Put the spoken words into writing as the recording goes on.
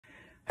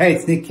Hey,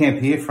 it's Nick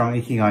Kemp here from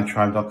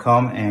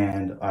IKIGAI-KAN,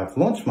 and I've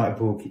launched my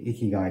book,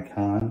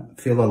 IKIGAI-KAN,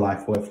 Feel a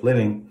Life Worth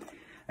Living.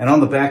 And on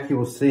the back, you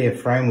will see a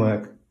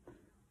framework.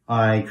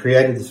 I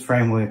created this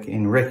framework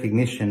in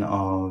recognition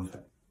of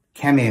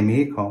Kamiya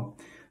Mieko,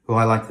 who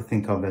I like to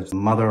think of as the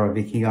mother of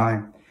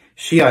Ikigai.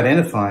 She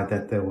identified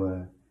that there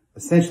were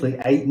essentially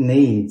 8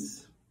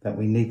 needs that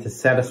we need to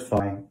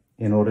satisfy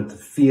in order to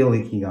feel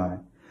Ikigai.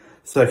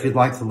 So if you'd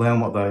like to learn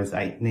what those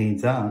 8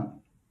 needs are,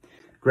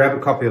 grab a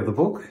copy of the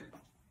book.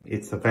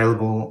 It's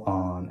available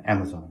on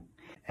Amazon.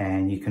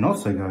 And you can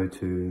also go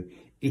to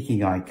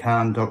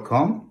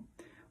IKIGAI-KAN.com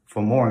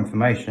for more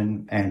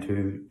information and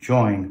to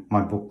join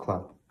my book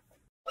club.